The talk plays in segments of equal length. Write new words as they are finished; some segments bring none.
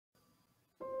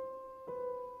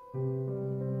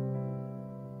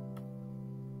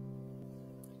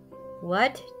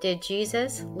What did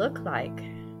Jesus look like?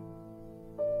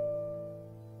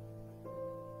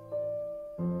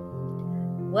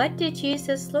 What did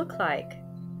Jesus look like?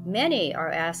 Many are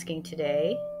asking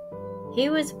today. He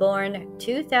was born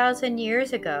 2,000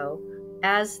 years ago,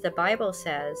 as the Bible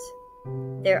says.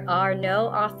 There are no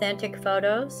authentic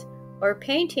photos or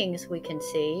paintings we can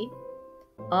see.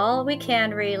 All we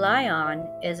can rely on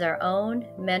is our own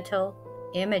mental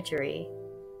imagery.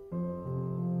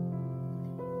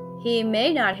 He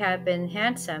may not have been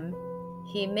handsome.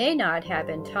 He may not have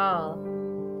been tall.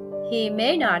 He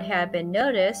may not have been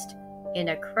noticed in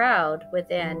a crowd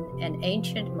within an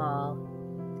ancient mall.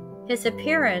 His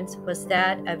appearance was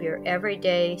that of your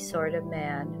everyday sort of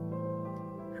man.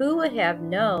 Who would have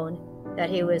known that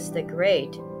he was the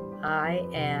great I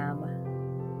Am?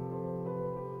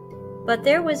 But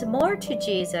there was more to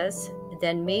Jesus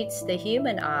than meets the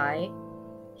human eye.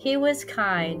 He was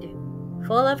kind,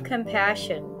 full of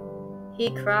compassion.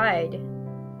 He cried.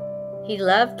 He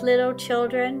loved little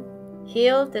children,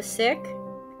 healed the sick,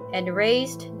 and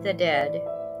raised the dead,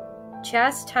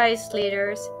 chastised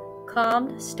leaders,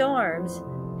 calmed storms,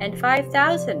 and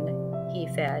 5,000 he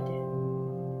fed.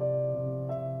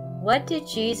 What did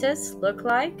Jesus look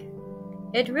like?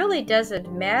 It really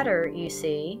doesn't matter, you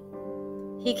see.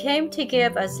 He came to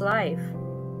give us life,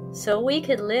 so we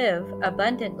could live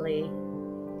abundantly.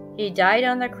 He died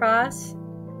on the cross,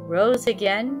 rose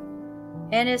again,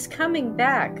 and is coming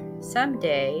back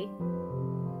someday.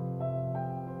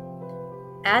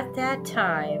 At that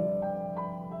time,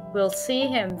 we'll see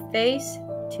him face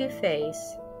to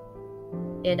face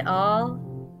in all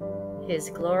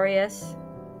his glorious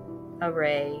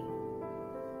array.